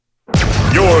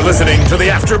You're listening to the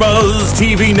AfterBuzz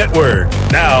TV Network,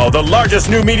 now the largest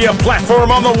new media platform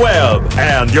on the web,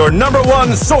 and your number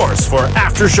one source for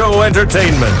after-show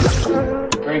entertainment.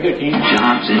 Very good, Ian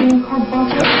Johnson.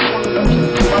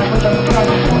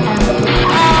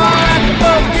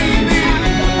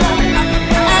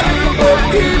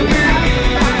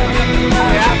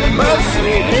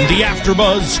 The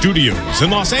AfterBuzz Studios in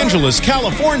Los Angeles,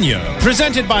 California.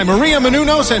 Presented by Maria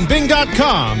Menounos and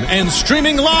Bing.com and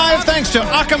streaming live thanks to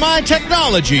Akamai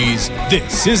Technologies.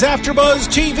 This is AfterBuzz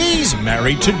TV's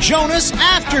Married to Jonas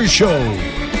After Show.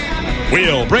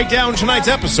 We'll break down tonight's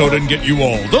episode and get you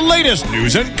all the latest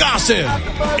news and gossip.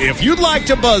 If you'd like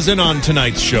to buzz in on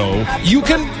tonight's show, you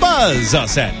can buzz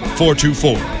us at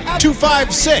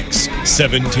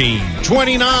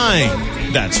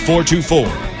 424-256-1729. That's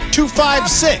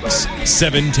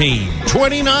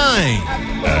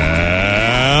 424-256-1729.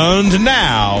 And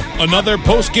now, another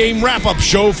post-game wrap-up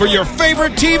show for your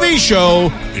favorite TV show.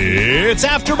 It's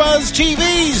AfterBuzz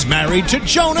TV's Married to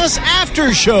Jonas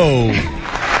After Show.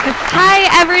 Hi,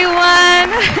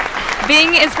 everyone.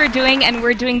 Bing is for doing, and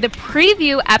we're doing the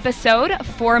preview episode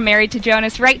for Married to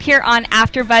Jonas right here on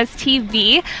AfterBuzz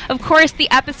TV. Of course, the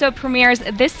episode premieres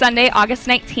this Sunday, August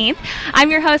 19th.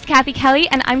 I'm your host, Kathy Kelly,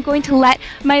 and I'm going to let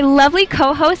my lovely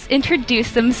co-hosts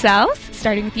introduce themselves,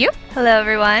 starting with you. Hello,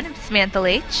 everyone. I'm Samantha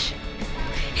Leach.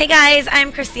 Hey, guys.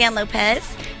 I'm Christiane Lopez.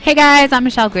 Hey, guys. I'm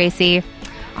Michelle Gracie.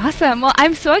 Awesome. Well,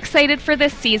 I'm so excited for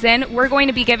this season. We're going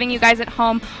to be giving you guys at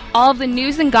home all of the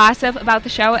news and gossip about the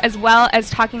show, as well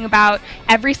as talking about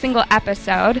every single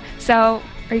episode. So,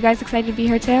 are you guys excited to be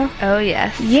here too? Oh,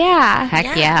 yes. Yeah.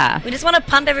 Heck yeah. We just want to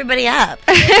pump everybody up.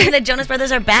 The Jonas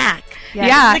Brothers are back.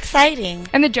 Yeah. It's exciting.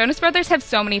 And the Jonas Brothers have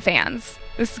so many fans.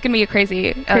 This is going to be a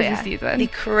crazy season. The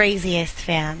craziest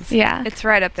fans. Yeah. It's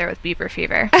right up there with Bieber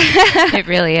Fever. It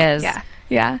really is. Yeah.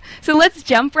 Yeah. So let's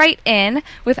jump right in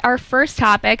with our first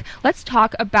topic. Let's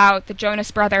talk about the Jonas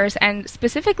Brothers and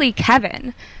specifically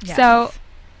Kevin. Yes. So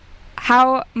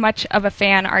how much of a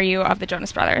fan are you of the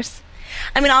Jonas Brothers?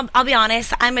 I mean, I'll be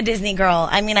honest. I'm a Disney girl.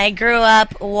 I mean, I grew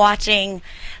up watching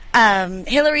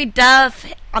Hilary Duff,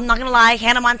 I'm not going to lie,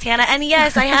 Hannah Montana, and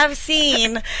yes, I have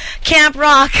seen Camp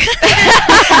Rock, and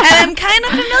I'm kind of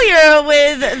familiar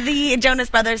with the Jonas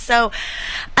Brothers, so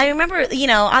I remember,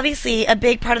 obviously a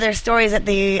big part of their story is that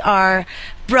they are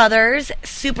brothers,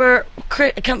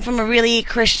 come from a really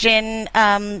Christian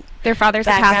their father's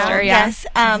background. a pastor, yeah. Yes.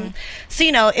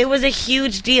 So, it was a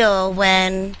huge deal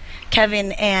when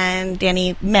Kevin and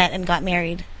Danny met and got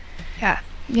married. Yeah.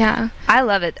 Yeah. I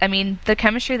love it. I mean, the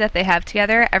chemistry that they have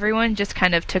together, everyone just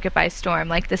kind of took it by storm,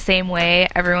 like the same way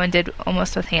everyone did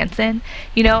almost with Hanson.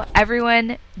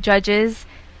 Everyone judges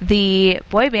the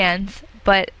boy bands,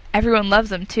 but everyone loves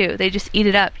them too. They just eat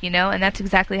it up, and that's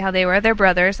exactly how they were. They're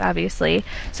brothers, obviously,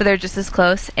 so they're just as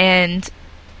close, and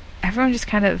everyone just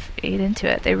kind of ate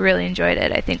into it. They really enjoyed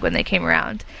it, I think, when they came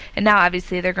around. And now,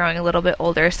 obviously, they're growing a little bit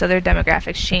older, so their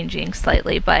demographics changing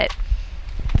slightly, but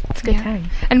it's a good time.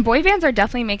 And boy bands are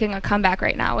definitely making a comeback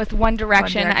right now with One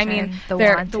Direction. I mean,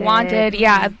 they're the Wanted.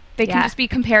 Yeah, they can just be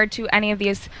compared to any of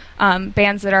these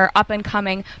bands that are up and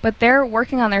coming, but they're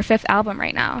working on their 5th album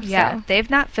right now. Yeah, so. They've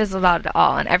not fizzled out at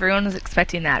all, and everyone was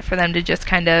expecting that, for them to just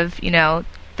kind of,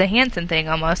 the Hanson thing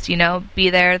almost, be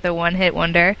there, the one-hit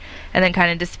wonder, and then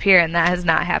kind of disappear, and that has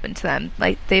not happened to them.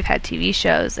 Like, they've had TV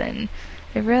shows, and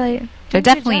they're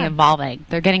definitely evolving.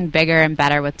 They're getting bigger and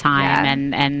better with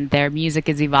time, and their music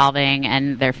is evolving,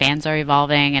 and their fans are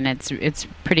evolving, and it's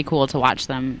pretty cool to watch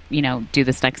them, do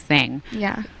this next thing.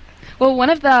 Yeah. Well, one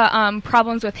of the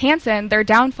problems with Hanson, their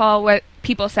downfall, what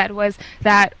people said, was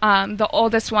that the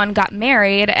oldest one got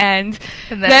married, and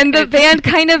then the band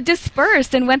kind of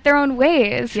dispersed and went their own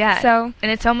ways. Yeah. So, and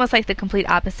it's almost like the complete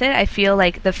opposite. I feel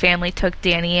like the family took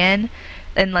Danny in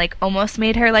and almost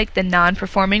made her the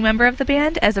non-performing member of the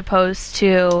band, as opposed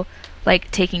to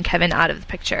taking Kevin out of the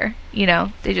picture.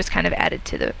 They just kind of added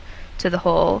to the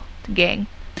whole gang.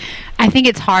 I think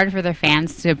it's hard for their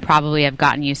fans to probably have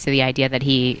gotten used to the idea that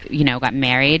he, got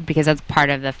married, because that's part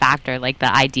of the factor,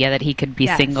 the idea that he could be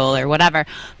single or whatever.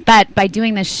 But by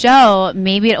doing this show,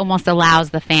 maybe it almost allows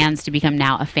the fans to become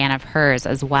now a fan of hers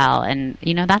as well. And,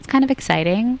 that's kind of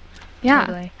exciting. Yeah.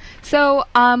 Totally. So,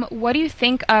 what do you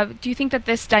think of? Do you think that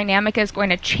this dynamic is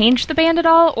going to change the band at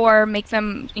all, or make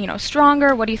them,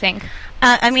 stronger? What do you think?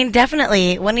 I mean,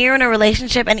 definitely. When you're in a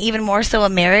relationship, and even more so a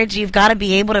marriage, you've got to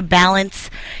be able to balance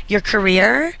your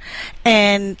career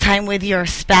and time with your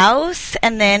spouse,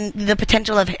 and then the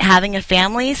potential of having a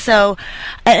family. So,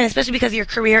 and especially because your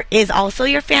career is also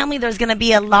your family, there's going to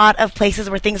be a lot of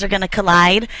places where things are going to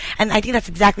collide, and I think that's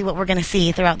exactly what we're going to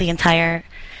see throughout the entire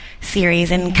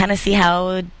series and kind of see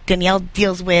how Danielle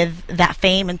deals with that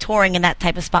fame and touring and that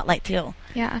type of spotlight too.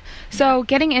 Yeah. So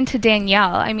getting into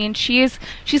Danielle, I mean, she's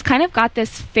kind of got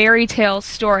this fairy tale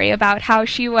story about how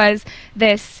she was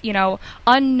this,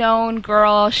 unknown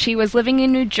girl. She was living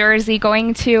in New Jersey,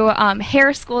 going to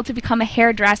hair school to become a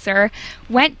hairdresser,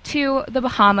 went to the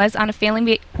Bahamas on a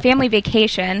family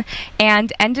vacation,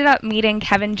 and ended up meeting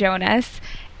Kevin Jonas.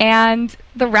 And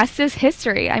the rest is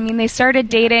history. I mean, they started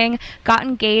dating, got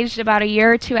engaged about a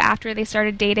year or two after they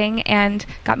started dating, and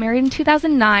got married in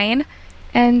 2009.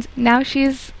 And now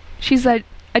she's a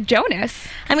Jonas.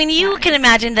 I mean, you can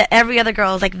imagine that every other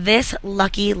girl is like, this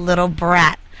lucky little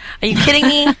brat. Are you kidding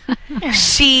me?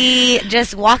 She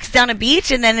just walks down a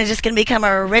beach and then is just going to become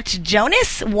a rich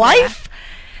Jonas wife?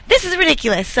 Yeah. This is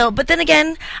ridiculous. So, but then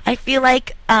again, I feel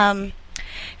like I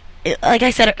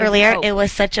said earlier, it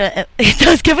was such a... It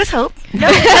does give us hope. No,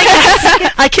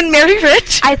 I can marry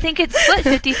rich. I think it's split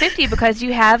 50-50 because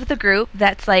you have the group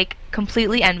that's, like,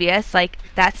 completely envious. Like,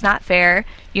 that's not fair.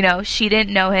 She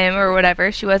didn't know him or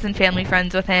whatever. She wasn't family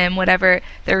friends with him, whatever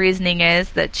the reasoning is,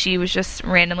 that she was just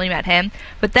randomly met him.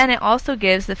 But then it also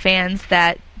gives the fans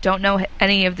that don't know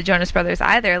any of the Jonas Brothers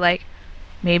either, like,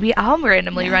 maybe I'll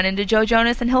randomly run into Joe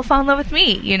Jonas and he'll fall in love with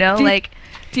me,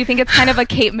 Do you think it's kind of a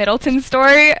Kate Middleton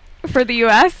story for the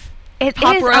U.S.?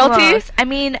 Pop is royalty? Almost. I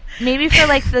mean, maybe for,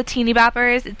 like, the teeny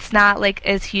boppers, it's not, like,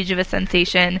 as huge of a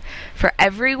sensation for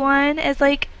everyone as,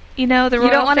 like, the royal family.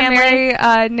 You don't want to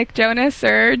marry Nick Jonas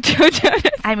or Joe Jonas?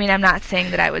 I mean, I'm not saying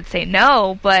that I would say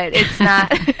no, but it's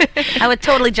not... I would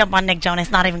totally jump on Nick Jonas,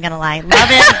 not even going to lie. Love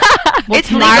it. Well,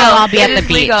 tomorrow legal. I'll be at the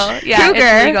beach. Legal. Yeah,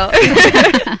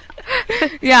 it's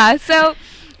legal. Yeah, so...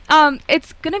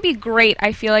 it's going to be great,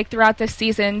 I feel like, throughout this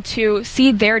season to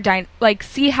see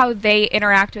see how they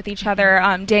interact with each other,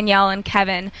 Danielle and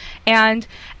Kevin. And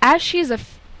as she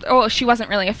wasn't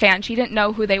really a fan. She didn't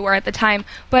know who they were at the time.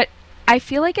 But I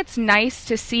feel like it's nice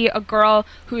to see a girl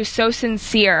who's so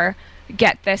sincere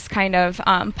get this kind of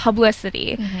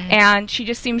publicity. Mm-hmm. And she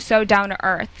just seems so down to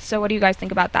earth. So what do you guys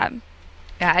think about that?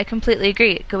 Yeah, I completely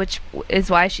agree, which is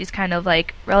why she's kind of,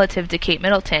 like, relative to Kate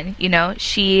Middleton.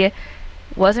 She...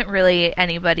 wasn't really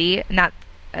anybody, not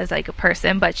as like a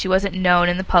person, but she wasn't known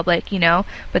in the public,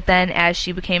 but then as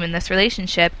she became in this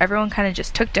relationship, everyone kind of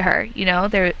just took to her,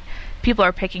 people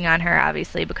are picking on her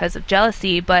obviously because of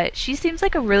jealousy, but she seems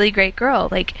like a really great girl,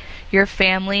 like your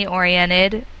family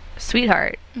oriented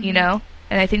sweetheart, mm-hmm.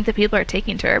 And I think that people are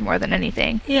taking to her more than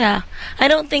anything. Yeah. I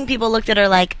don't think people looked at her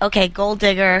like, okay, gold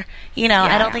digger, Yeah.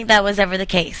 I don't think that was ever the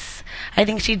case. I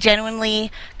think she genuinely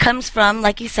comes from,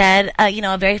 like you said,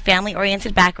 a very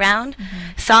family-oriented background.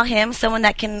 Mm-hmm. Saw him, someone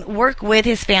that can work with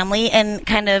his family and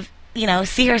kind of,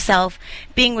 see herself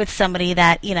being with somebody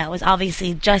that, is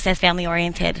obviously just as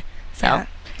family-oriented. So,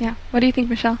 yeah. What do you think,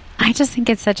 Michelle? I just think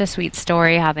it's such a sweet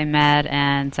story how they met,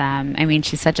 and I mean,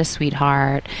 she's such a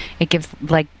sweetheart. It gives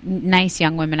like nice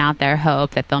young women out there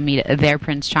hope that they'll meet their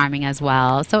Prince Charming as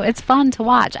well. So it's fun to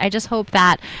watch. I just hope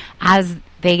that as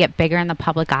they get bigger in the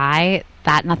public eye,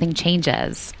 that nothing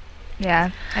changes. Yeah,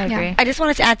 I agree. Yeah. I just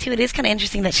wanted to add too, it is kind of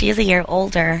interesting that she is a year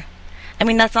older. I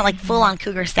mean, that's not like full-on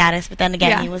cougar status, but then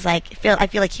again, he was like, I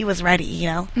feel like he was ready,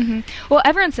 Mm-hmm. Well,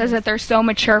 everyone says that they're so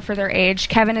mature for their age.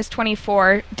 Kevin is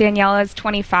 24, Danielle is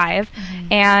 25,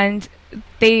 and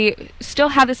they still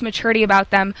have this maturity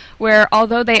about them where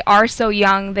although they are so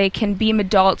young, they can be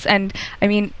adults. And, I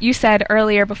mean, you said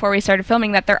earlier before we started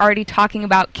filming that they're already talking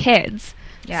about kids.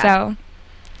 Yeah. So...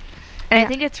 And I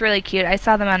think it's really cute. I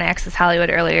saw them on Access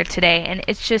Hollywood earlier today, and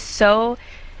it's just so...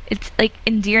 It's, like,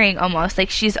 endearing almost. Like,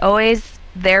 she's always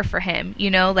there for him,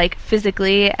 like,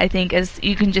 physically, I think, as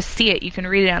you can just see it. You can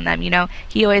read it on them,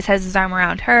 He always has his arm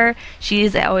around her.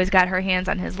 She's always got her hands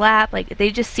on his lap. Like,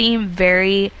 they just seem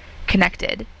very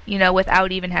connected,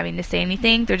 without even having to say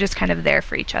anything. They're just kind of there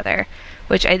for each other,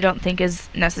 which I don't think is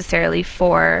necessarily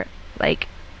for, like,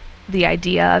 the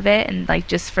idea of it and like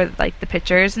just for like the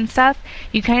pictures and stuff.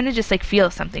 You kind of just like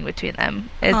feel something between them.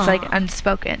 It's like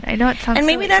unspoken. I know it sounds and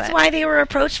maybe silly, that's why they were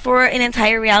approached for an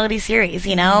entire reality series.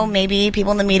 Maybe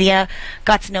people in the media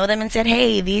got to know them and said,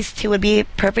 hey, these two would be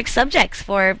perfect subjects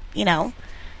for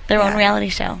their own reality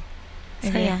show.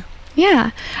 So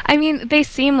yeah, I mean, they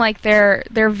seem like they're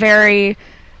very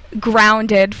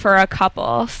grounded for a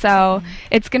couple, so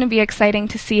it's going to be exciting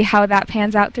to see how that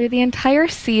pans out through the entire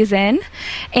season.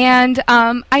 And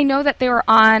I know that they were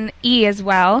on E! as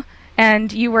well,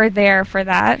 and you were there for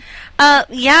that.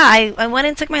 Yeah, I went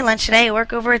and took my lunch today. I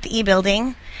work over at the E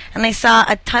building, and I saw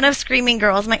a ton of screaming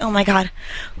girls. I'm like, oh my god,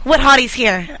 what hotties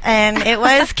here? And it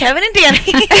was Kevin and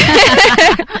Danny.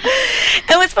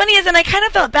 And what's funny is, and I kind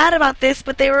of felt bad about this,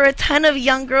 but there were a ton of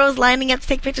young girls lining up to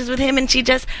take pictures with him, and she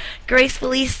just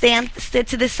gracefully stood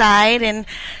to the side and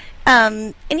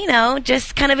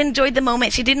just kind of enjoyed the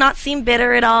moment. She did not seem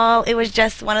bitter at all. It was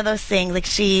just one of those things, like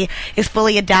she is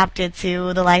fully adapted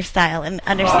to the lifestyle and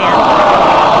understands.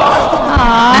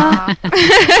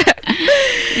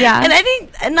 Yeah. And I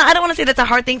think, I don't want to say that's a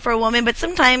hard thing for a woman, but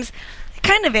sometimes it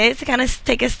kind of is to kind of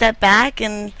take a step back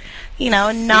and,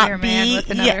 not be with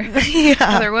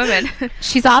another woman.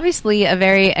 She's obviously a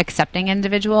very accepting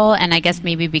individual, and I guess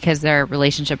maybe because their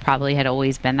relationship probably had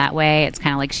always been that way, it's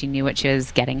kind of like she knew what she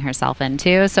was getting herself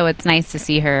into. So it's nice to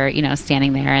see her,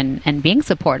 standing there and being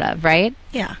supportive, right?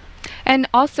 Yeah. And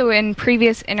also in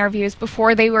previous interviews,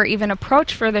 before they were even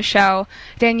approached for the show,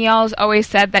 Danielle's always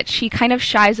said that she kind of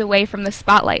shies away from the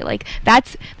spotlight. Like,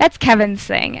 that's Kevin's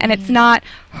thing, and it's not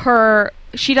her.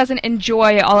 She doesn't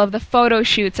enjoy all of the photo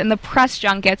shoots and the press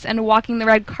junkets and walking the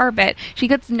red carpet. She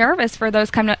gets nervous for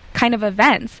those kind of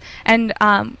events. And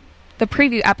the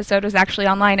preview episode was actually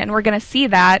online, and we're going to see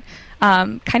that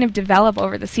kind of develop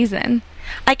over the season.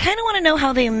 I kind of want to know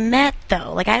how they met,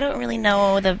 though. Like, I don't really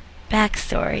know the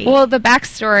backstory. Well, the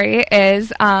backstory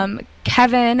is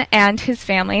Kevin and his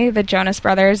family, the Jonas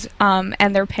Brothers,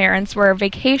 and their parents were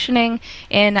vacationing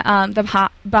in the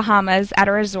Bahamas at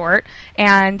a resort,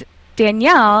 and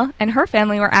Danielle and her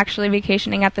family were actually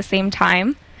vacationing at the same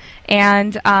time.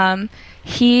 And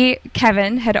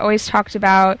Kevin, had always talked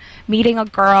about meeting a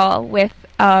girl with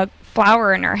a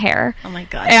flower in her hair. Oh my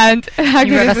god. And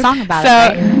you wrote a song about it,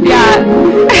 right?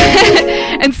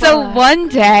 Yeah. And so one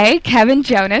day, Kevin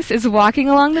Jonas is walking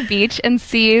along the beach and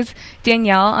sees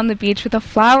Danielle on the beach with a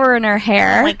flower in her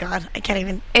hair. Oh my god, I can't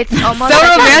even. It's almost so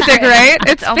romantic, right?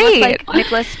 It's almost like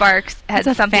Nicholas Sparks had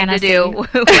something fantasy. to do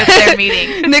with their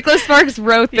meeting. Nicholas Sparks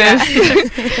wrote this.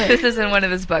 This is in one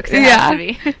of his books. It has to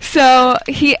be. So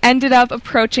he ended up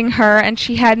approaching her, and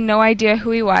she had no idea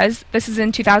who he was. This is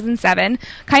in 2007,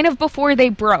 kind of before they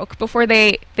broke, before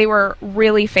they were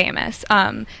really famous.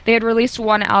 They had released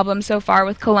one album so far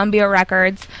with Columbia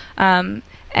Records,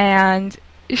 and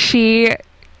she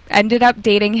ended up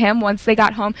dating him once they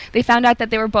got home. They found out that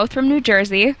they were both from New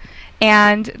Jersey,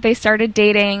 and they started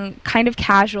dating kind of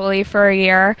casually for a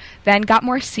year, then got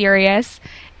more serious,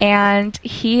 and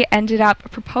he ended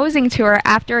up proposing to her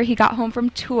after he got home from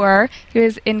tour. He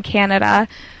was in Canada.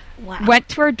 Wow. Went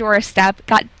to her doorstep,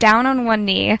 got down on one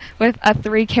knee with a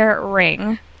 3-carat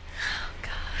ring.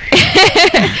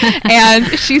 And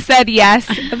she said yes.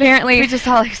 Apparently, We just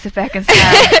all like sit back and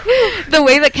smile. the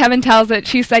way that Kevin tells it,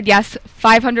 she said yes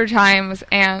 500 times,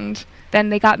 and then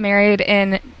they got married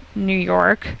in New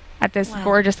York at this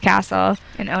gorgeous castle.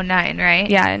 In 2009, right?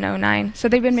 Yeah, in 2009. So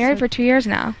they've been married for 2 years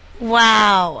now.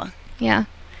 Wow. Yeah.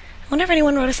 I wonder if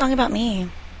anyone wrote a song about me.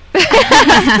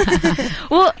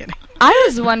 Well, I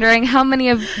was wondering how many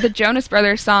of the Jonas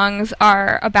Brothers songs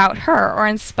are about her or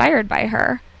inspired by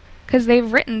her, because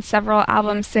they've written several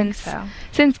albums since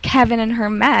Kevin and her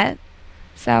met.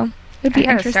 So it'd be I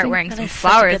gotta interesting. start wearing That some is such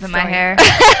a flowers good in my story. hair.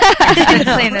 I've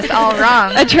been playing this all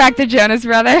wrong. Attract the Jonas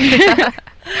Brothers.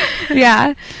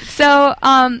 Yeah. So,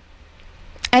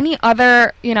 any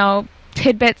other,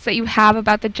 tidbits that you have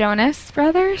about the Jonas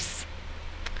Brothers?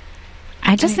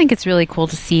 I just think it's really cool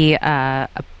to see a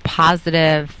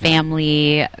positive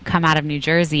family come out of New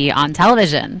Jersey on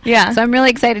television. Yeah. So I'm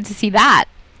really excited to see that.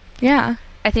 Yeah.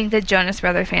 I think the Jonas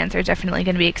Brother fans are definitely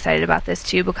going to be excited about this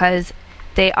too, because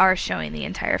they are showing the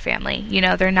entire family.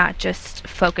 They're not just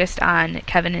focused on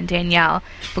Kevin and Danielle,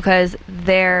 because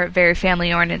they're very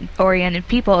family-oriented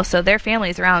people, so their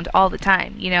family's around all the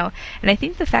time, And I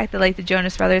think the fact that, the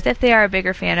Jonas Brothers, if they are a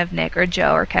bigger fan of Nick or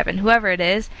Joe or Kevin, whoever it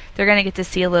is, they're going to get to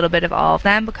see a little bit of all of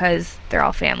them, because they're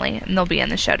all family, and they'll be in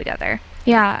the show together.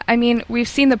 Yeah, I mean, we've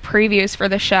seen the previews for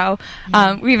the show.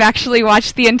 We've actually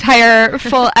watched the entire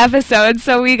full episode,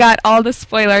 so we got all the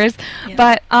spoilers. Yeah.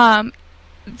 But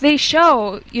they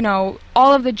show,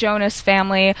 all of the Jonas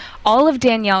family, all of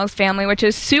Danielle's family, which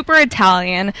is super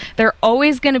Italian. They're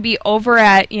always going to be over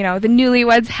at, the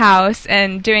newlyweds' house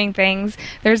and doing things.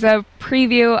 There's a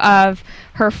preview of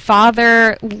her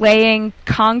father laying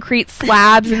concrete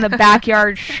slabs in the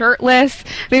backyard shirtless.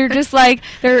 They're just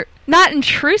they're not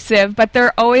intrusive, but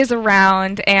they're always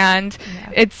around, and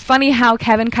it's funny how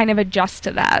Kevin kind of adjusts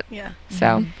to that. Yeah.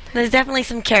 So there's definitely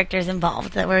some characters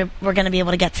involved that we're going to be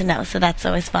able to get to know, so that's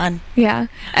always fun. Yeah.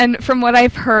 And from what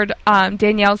I've heard,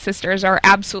 Danielle's sisters are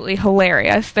absolutely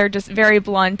hilarious. They're just very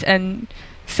blunt and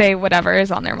say whatever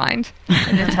is on their mind.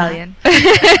 In Italian.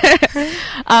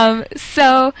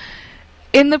 So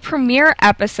in the premiere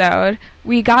episode,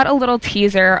 we got a little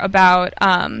teaser about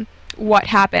what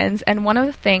happens, and one of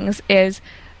the things is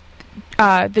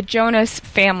the Jonas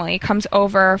family comes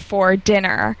over for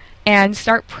dinner and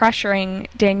start pressuring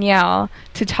Danielle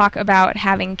to talk about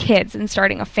having kids and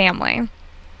starting a family.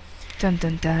 Dun,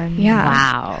 dun, dun. Yeah.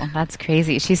 Wow, that's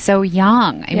crazy. She's so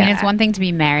young. I mean, it's Yeah. one thing to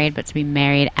be married, but to be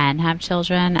married and have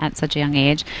children at such a young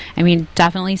age, I mean,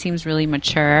 definitely seems really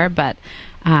mature, but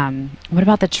what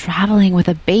about the traveling with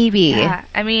a baby? Yeah,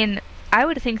 I mean, I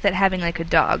would think that having like a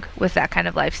dog with that kind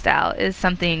of lifestyle is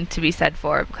something to be said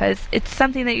for, because it's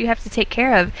something that you have to take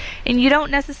care of. And you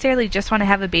don't necessarily just want to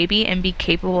have a baby and be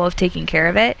capable of taking care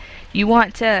of it. You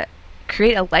want to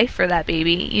create a life for that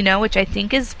baby, you know, which I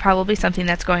think is probably something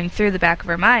that's going through the back of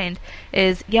her mind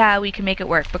is, yeah, we can make it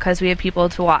work because we have people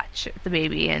to watch the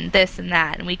baby and this and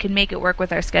that, and we can make it work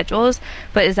with our schedules,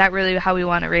 but is that really how we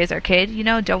want to raise our kid? You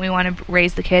know, don't we want to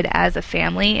raise the kid as a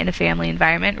family in a family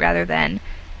environment rather than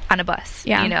on a bus,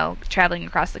 Yeah. you know, traveling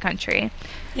across the country?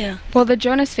 Yeah. Well, the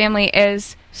Jonas family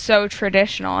is so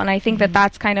traditional, and I think that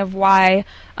that's kind of why,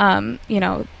 you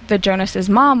know, the Jonas's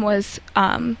mom was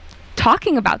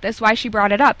talking about this, why she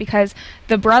brought it up, because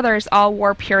the brothers all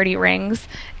wore purity rings,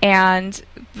 and,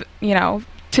 you know,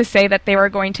 to say that they were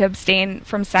going to abstain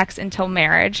from sex until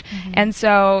marriage. And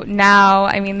so now,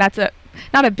 I mean, that's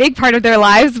not a big part of their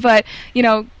lives, but, you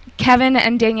know, Kevin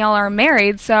and Danielle are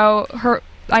married, so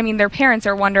their parents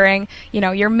are wondering, you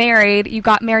know, you're married, you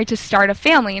got married to start a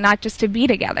family, not just to be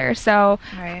together. So,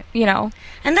 Right. you know.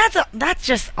 And that's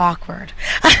just awkward.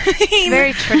 I mean,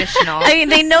 Very traditional. I mean,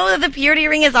 they know that the purity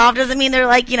ring is off. Doesn't mean they're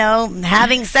like, you know,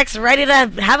 having sex ready to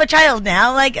have a child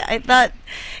now. Like, I thought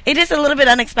it is a little bit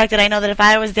unexpected. I know that if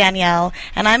I was Danielle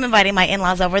and I'm inviting my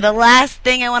in-laws over, the last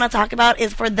thing I want to talk about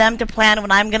is for them to plan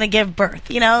when I'm going to give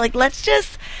birth. You know, like, let's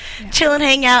just chill and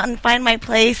hang out and find my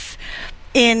place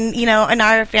in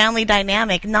our family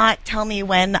dynamic, not tell me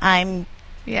when I'm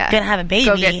Yeah. gonna have a baby.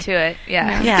 Go get to it.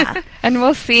 Yeah. Yeah. And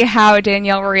we'll see how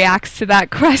Danielle reacts to that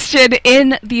question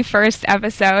in the first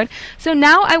episode. So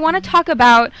now I want to talk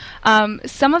about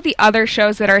some of the other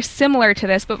shows that are similar to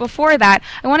this. But before that,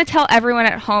 I want to tell everyone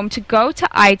at home to go to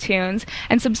iTunes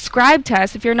and subscribe to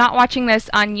us. If you're not watching this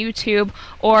on YouTube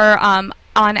or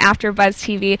on AfterBuzz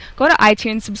TV, go to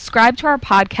iTunes, subscribe to our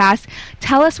podcast,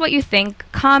 tell us what you think,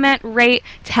 comment, rate,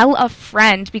 tell a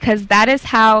friend, because that is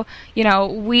how, you know,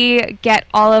 we get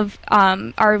all of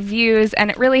our views,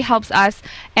 and it really helps us,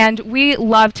 and we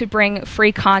love to bring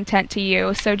free content to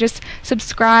you. So just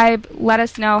subscribe, let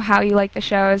us know how you like the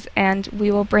shows, and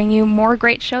we will bring you more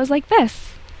great shows like this.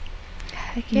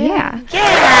 Yeah.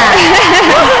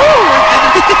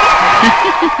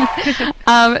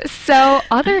 So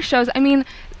other shows, I mean,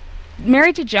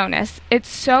 Married to Jonas, it's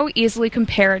so easily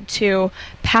compared to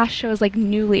past shows like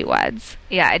Newlyweds.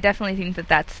 Yeah, I definitely think that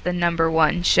that's the number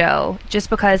one show, just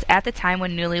because at the time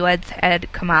when Newlyweds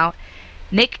had come out,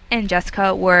 Nick and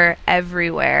Jessica were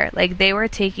everywhere. Like, they were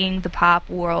taking the pop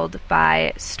world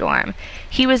by storm.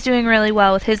 He was doing really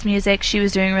well with his music, she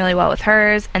was doing really well with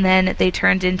hers, and then they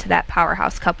turned into that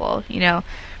powerhouse couple, you know.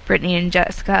 Brittany and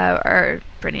Justin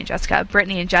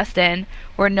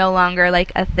were no longer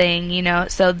like a thing, you know.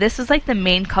 So this was like the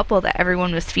main couple that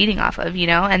everyone was feeding off of, you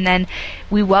know. And then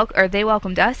they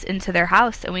welcomed us into their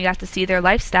house, and we got to see their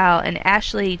lifestyle. And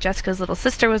Ashley, Jessica's little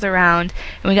sister, was around,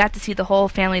 and we got to see the whole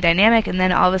family dynamic. And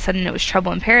then all of a sudden, it was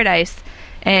trouble in paradise,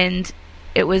 and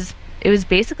it was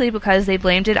basically because they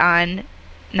blamed it on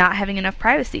not having enough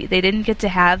privacy. They didn't get to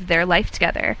have their life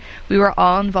together. We were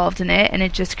all involved in it, and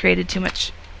it just created too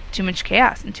much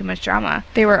chaos and too much drama.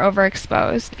 They were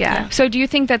overexposed. Yeah. So do you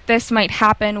think that this might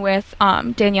happen with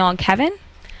Danielle and Kevin?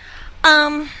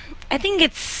 I think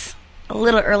it's a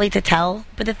little early to tell,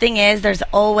 but the thing is, there's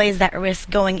always that risk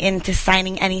going into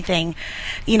signing anything,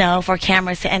 you know, for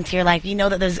cameras to enter your life. You know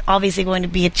that there's obviously going to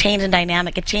be a change in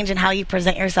dynamic, a change in how you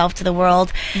present yourself to the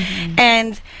world,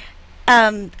 and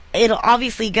it'll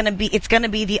obviously it's gonna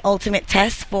be the ultimate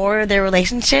test for their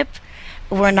relationship.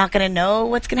 We're not going to know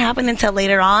what's going to happen until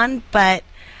later on, but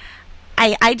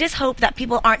I just hope that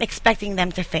people aren't expecting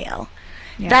them to fail.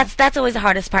 Yeah. That's always the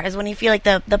hardest part, is when you feel like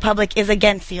the public is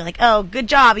against you. Like, oh, good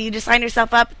job, you just signed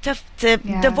yourself up to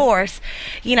divorce.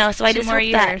 You know, so I just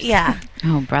hope that, yeah.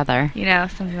 Oh, brother. You know,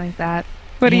 something like that.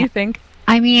 What do you think?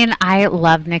 I mean, I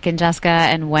love Nick and Jessica,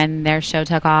 and when their show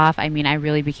took off, I mean, I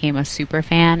really became a super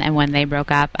fan, and when they broke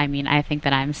up, I mean, I think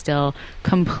that I'm still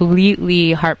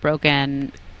completely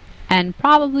heartbroken. And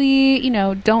probably, you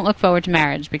know, don't look forward to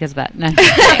marriage because of that. No,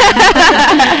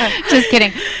 just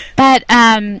kidding. But,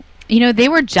 They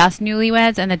were just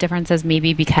newlyweds, and the difference is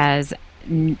maybe because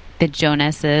the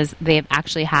Jonases, they've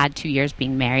actually had 2 years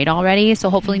being married already. So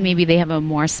hopefully maybe they have a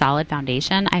more solid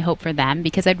foundation. I hope for them,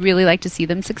 because I'd really like to see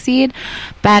them succeed.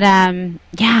 But I'm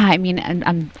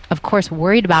of course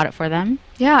worried about it for them.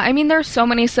 Yeah, I mean, there's so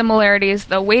many similarities.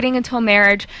 The waiting until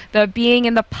marriage, the being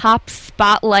in the pop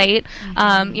spotlight,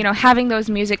 having those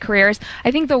music careers.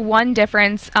 I think the one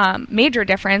difference, major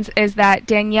difference, is that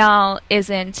Danielle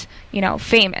isn't,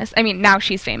 famous. I mean, now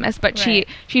she's famous, but she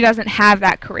doesn't have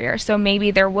that career. So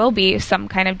maybe there will be some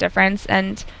kind of difference,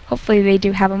 and hopefully they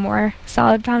do have a more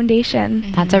solid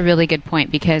foundation. That's a really good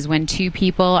point, because when two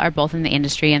people are both in the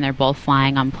industry and they're both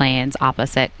flying on planes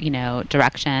opposite,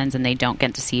 directions, and they don't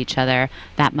get to see each other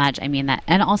that much, I mean that,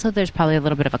 and also there's probably a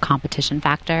little bit of a competition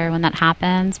factor when that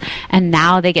happens. And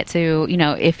now they get to,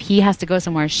 if he has to go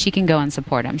somewhere, she can go and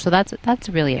support him. So that's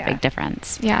really a big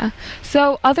difference. Yeah.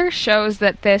 So other shows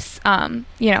that this,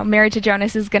 Married to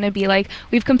Jonas is going to be like,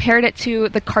 we've compared it to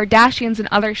the Kardashians and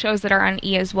other shows that are on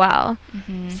E as well.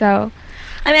 So,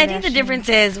 I think the difference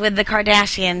is with the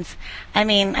Kardashians. I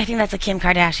think that's a Kim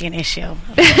Kardashian issue.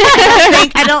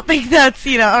 I don't think that's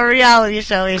a reality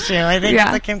show issue. I think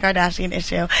it's a Kim Kardashian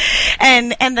issue,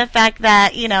 and the fact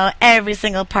that every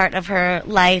single part of her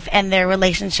life and their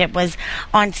relationship was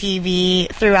on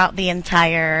TV throughout the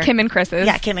entire Kim and Chris's.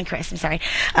 Yeah, Kim and Chris. I'm sorry,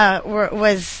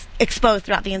 was exposed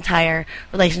throughout the entire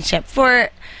relationship.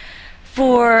 For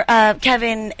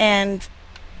Kevin and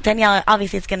Danielle,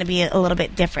 obviously it's going to be a little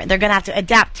bit different. They're going to have to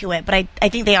adapt to it, but I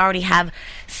think they already have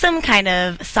some kind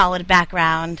of solid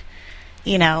background,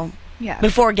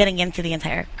 before getting into the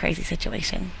entire crazy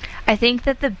situation. I think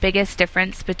that the biggest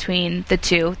difference between the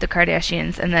two, the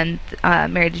Kardashians and then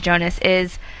Married to Jonas,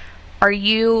 is, are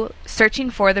you searching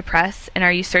for the press and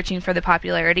are you searching for the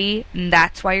popularity and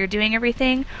that's why you're doing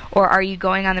everything? Or are you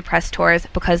going on the press tours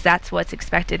because that's what's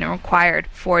expected and required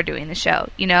for doing the show?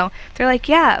 They're like,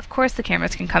 yeah, of course the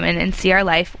cameras can come in and see our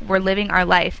life. We're living our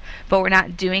life, but we're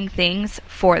not doing things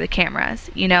for the cameras.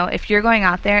 If you're going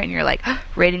out there and you're like,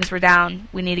 ratings were down,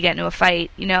 we need to get into a fight,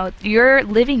 you're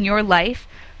living your life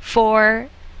for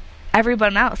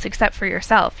everyone else except for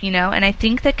yourself, and I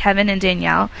think that Kevin and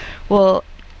Danielle will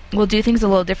do things a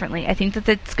little differently. I think that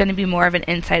it's going to be more of an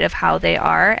insight of how they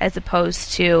are as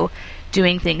opposed to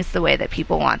doing things the way that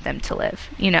people want them to live,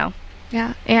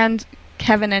 Yeah, and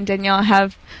Kevin and Danielle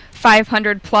have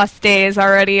 500 plus days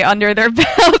already under their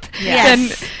belt than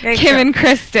Kim and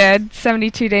Chris did,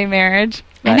 72-day marriage.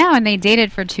 I know, and they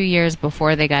dated for 2 years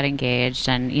before they got engaged,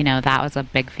 and, that was a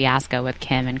big fiasco with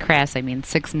Kim and Chris.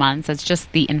 6 months, it's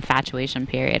just the infatuation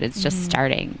period. It's just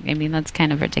starting. That's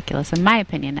kind of ridiculous, in my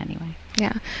opinion, anyway.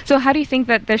 Yeah. So how do you think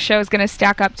that this show is going to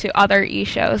stack up to other E!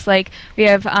 shows? Like, we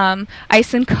have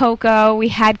Ice and Coco, we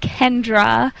had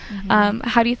Kendra.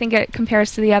 How do you think it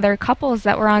compares to the other couples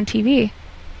that were on TV?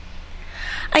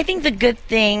 I think the good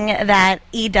thing that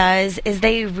E! does is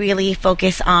they really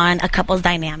focus on a couple's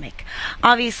dynamic.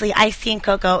 Obviously, Ice-T and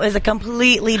Coco is a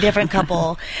completely different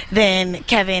couple than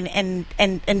Kevin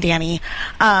and Danny.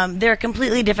 They're a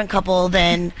completely different couple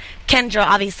than Kendra,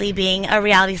 obviously being a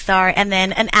reality star and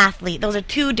then an athlete. Those are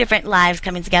two different lives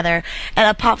coming together. And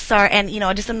a pop star and,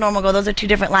 just a normal girl, those are two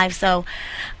different lives. So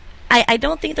I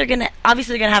don't think they're going to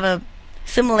have a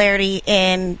similarity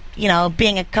in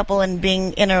being a couple and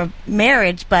being in a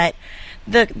marriage, but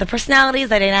the personalities,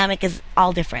 the dynamic is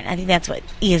all different. I think that's what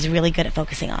E! is really good at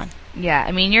focusing on. Yeah,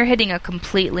 you're hitting a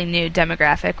completely new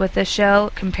demographic with this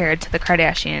show compared to the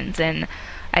Kardashians and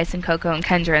Ice and Coco and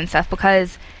Kendra and stuff,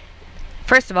 because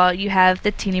first of all, you have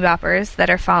the teeny boppers that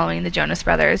are following the Jonas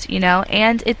Brothers,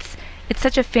 and it's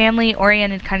such a family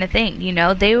oriented kind of thing.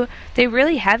 They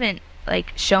really haven't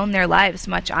shown their lives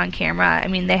much on camera.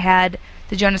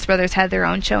 The Jonas Brothers had their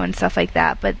own show and stuff like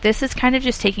that, but this is kind of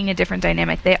just taking a different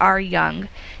dynamic. They are young,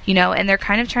 and they're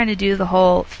kind of trying to do the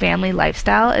whole family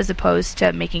lifestyle as opposed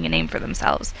to making a name for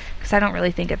themselves, because I don't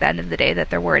really think at the end of the day that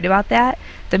they're worried about that.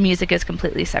 The music is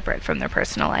completely separate from their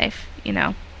personal life,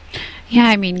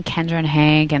 Yeah, Kendra and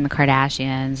Hank and the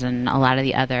Kardashians and a lot of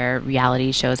the other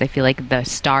reality shows, I feel like the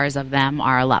stars of them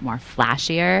are a lot more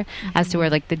flashier as to where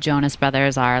the Jonas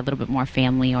Brothers are a little bit more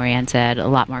family oriented, a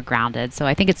lot more grounded. So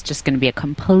I think it's just going to be a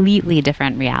completely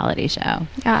different reality show.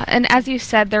 Yeah, and as you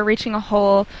said, they're reaching a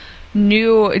whole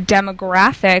new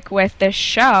demographic with this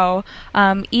show.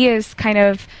 E! is kind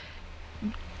of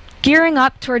gearing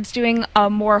up towards doing a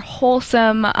more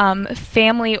wholesome,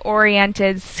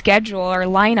 family-oriented schedule or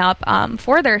lineup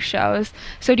for their shows.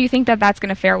 So do you think that that's going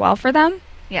to fare well for them?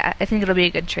 Yeah, I think it'll be a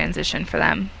good transition for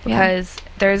them, because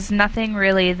there's nothing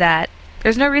really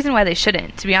there's no reason why they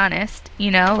shouldn't, to be honest.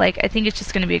 I think it's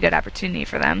just going to be a good opportunity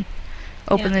for them.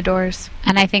 open the doors.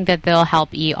 And I think that they'll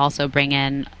help E also bring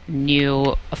in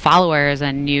new followers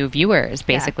and new viewers,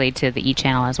 basically, to the E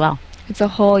channel as well. It's a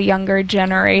whole younger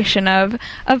generation of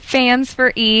fans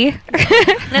for E. And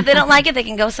if they don't like it, they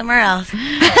can go somewhere else.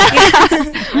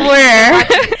 Where?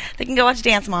 They can go watch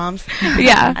Dance Moms.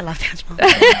 Yeah. I love Dance Moms.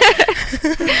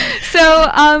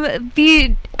 So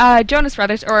the Jonas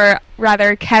Brothers, or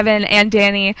rather Kevin and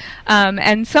Danny,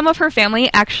 and some of her family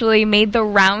actually made the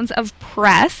rounds of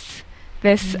press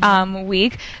this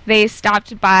week. They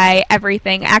stopped by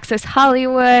everything: Access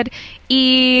Hollywood,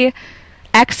 E,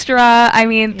 Extra. I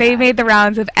mean, they made the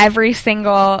rounds of every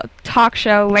single talk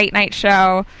show, late night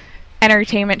show,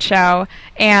 entertainment show,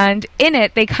 and in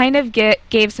it they kind of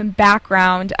gave some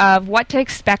background of what to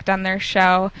expect on their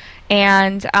show,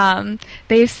 and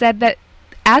they said that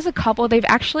as a couple they've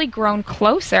actually grown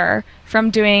closer from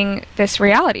doing this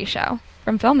reality show,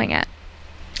 from filming it.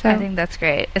 So I think that's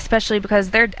great, especially because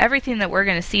everything that we're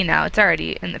going to see now, it's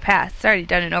already in the past. It's already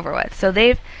done and over with. So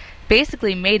they've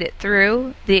basically made it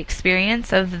through the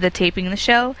experience of the taping the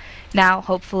show. Now,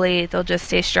 hopefully, they'll just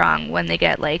stay strong when they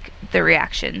get, like, the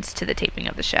reactions to the taping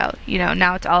of the show. You know,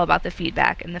 now it's all about the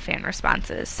feedback and the fan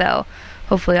responses. So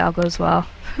hopefully all goes well.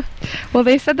 Well,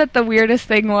 they said that the weirdest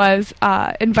thing was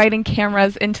inviting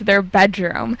cameras into their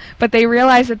bedroom, but they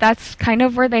realized that that's kind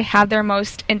of where they have their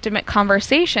most intimate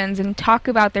conversations and talk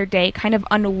about their day, kind of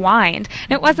unwind.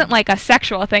 And it wasn't like a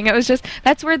sexual thing. It was just,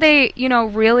 that's where they,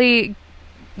 really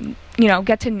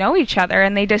get to know each other,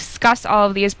 and they discuss all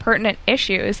of these pertinent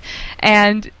issues.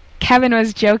 And Kevin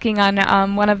was joking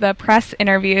on one of the press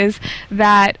interviews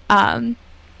that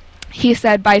he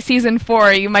said by season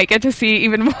 4 you might get to see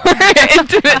even more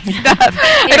intimate stuff.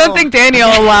 I don't think Daniel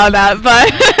will allow that,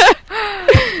 but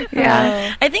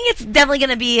yeah. I think it's definitely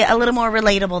going to be a little more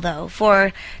relatable, though,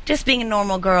 for just being a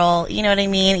normal girl. You know what I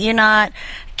mean? You're not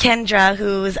Kendra,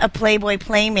 who's a Playboy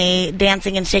playmate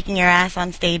dancing and shaking your ass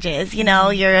on stages. You know,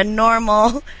 you're a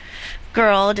normal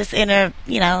girl just in a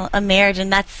marriage,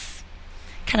 and that's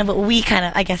kind of what we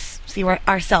I guess, see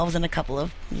ourselves in a couple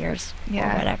of years or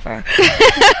whatever.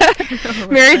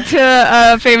 Married to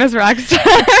a famous rock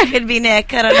star. Could be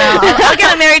Nick. I don't know. I'll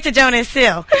get married to Jonas,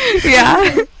 too.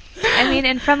 Yeah. I mean,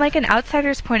 and from like an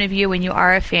outsider's point of view, when you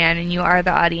are a fan and you are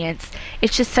the audience,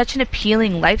 it's just such an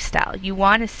appealing lifestyle. You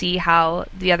want to see how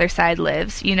the other side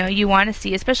lives. You want to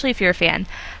see, especially if you're a fan,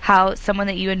 how someone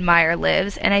that you admire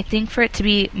lives. And I think for it to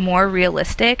be more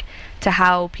realistic to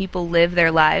how people live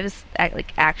their lives,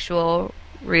 like actual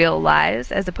real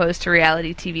lives, as opposed to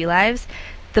reality TV lives,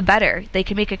 the better. They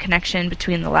can make a connection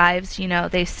between the lives.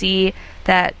 They see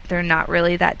that they're not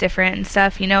really that different and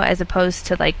stuff, as opposed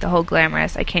to like the whole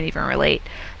glamorous, I can't even relate,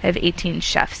 I have 18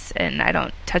 chefs and I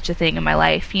don't touch a thing in my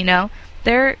life.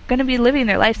 They're going to be living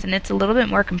their lives, and it's a little bit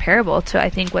more comparable to,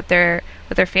 I think, what their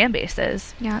fan base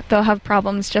is. Yeah, they'll have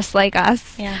problems just like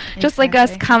us. Yeah, just like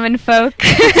us common folk.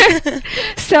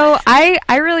 So I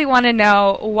really want to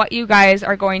know what you guys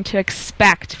are going to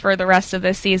expect for the rest of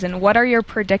this season. What are your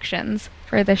predictions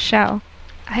for this show?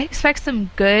 I expect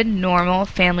some good, normal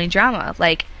family drama.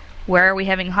 Like, where are we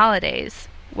having holidays?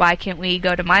 Why can't we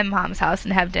go to my mom's house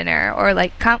and have dinner? Or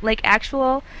like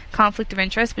actual conflict of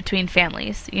interest between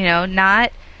families.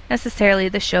 Not necessarily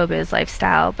the showbiz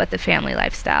lifestyle, but the family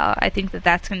lifestyle. I think that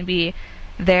that's going to be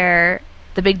the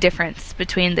big difference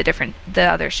between the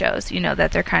other shows.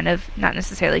 That they're kind of not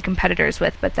necessarily competitors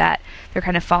with, but that they're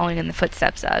kind of following in the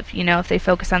footsteps of. If they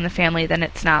focus on the family, then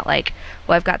it's not like,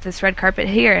 well, I've got this red carpet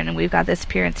here, and we've got this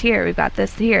appearance here, we've got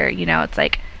this here. It's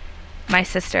like, my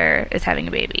sister is having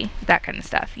a baby, that kind of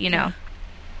stuff.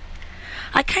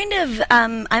 I kind of,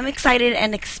 I'm excited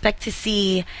and expect to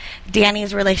see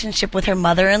Danny's relationship with her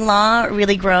mother-in-law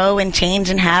really grow and change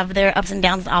and have their ups and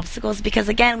downs and obstacles, because,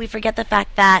 again, we forget the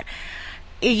fact that,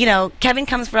 Kevin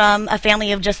comes from a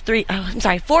family of just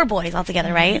 4 boys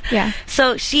altogether, right? Yeah.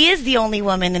 So she is the only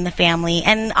woman in the family,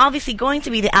 and obviously going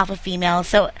to be the alpha female.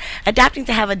 So adapting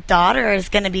to have a daughter is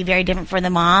going to be very different for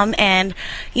the mom, and,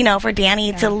 for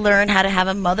Danny to learn how to have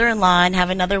a mother-in-law and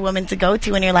have another woman to go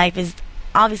to in your life is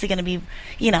obviously going to be,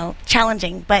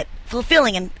 challenging, but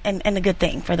fulfilling and a good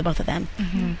thing for the both of them.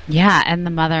 Mm-hmm. Yeah, and the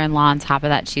mother-in-law on top of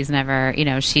that, she's never,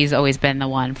 she's always been the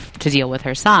one to deal with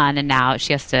her son, and now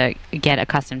she has to get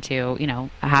accustomed to,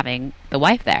 having the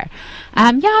wife there.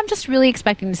 I'm just really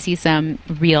expecting to see some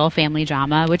real family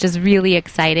drama, which is really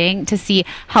exciting to see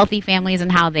healthy families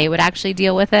and how they would actually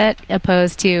deal with it,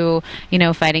 opposed to,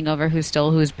 fighting over who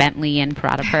stole whose Bentley and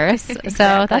Prada purse. Exactly.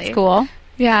 So that's cool.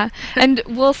 Yeah, and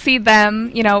we'll see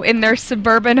them, in their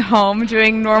suburban home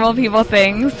doing normal people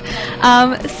things.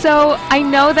 So I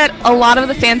know that a lot of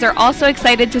the fans are also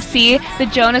excited to see the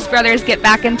Jonas Brothers get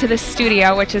back into the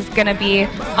studio, which is going to be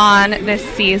on this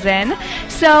season.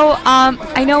 So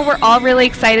I know we're all really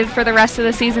excited for the rest of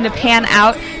the season to pan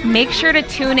out. Make sure to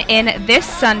tune in this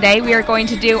Sunday. We are going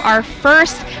to do our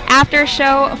first after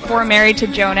show for Married to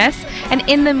Jonas. And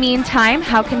in the meantime,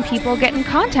 how can people get in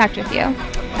contact with you?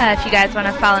 If you guys want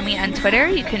to follow me on Twitter,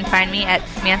 you can find me at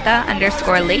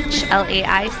Samantha_Laich,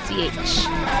 Laich.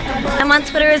 I'm on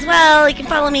Twitter as well. You can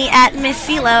follow me at Miss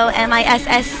CeeLo,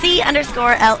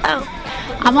 MISSC_LO.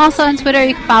 I'm also on Twitter.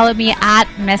 You can follow me at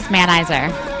Miss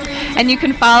Manizer. And you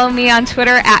can follow me on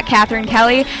Twitter at Catherine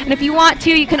Kelly. And if you want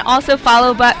to, you can also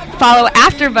follow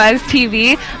AfterBuzz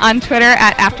TV on Twitter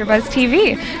at AfterBuzz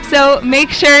TV. So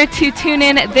make sure to tune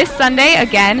in this Sunday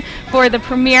again for the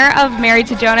premiere of Married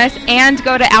to Jonas, and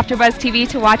go to AfterBuzz TV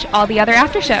to watch all the other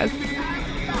after shows.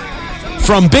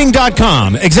 From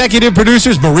Bing.com, executive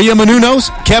producers Maria Menounos,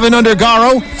 Kevin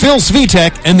Undergaro, Phil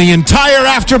Svitek, and the entire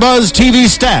AfterBuzz TV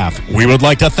staff, we would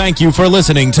like to thank you for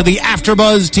listening to the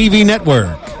AfterBuzz TV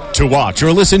network. To watch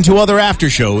or listen to other after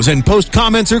shows and post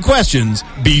comments or questions,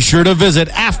 be sure to visit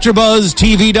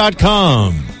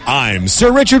AfterBuzzTV.com. I'm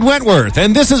Sir Richard Wentworth,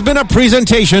 and this has been a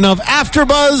presentation of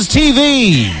AfterBuzz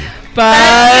TV.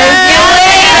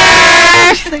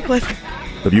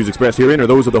 The views expressed herein are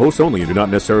those of the hosts only and do not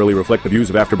necessarily reflect the views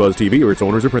of AfterBuzz TV or its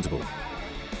owners or principals.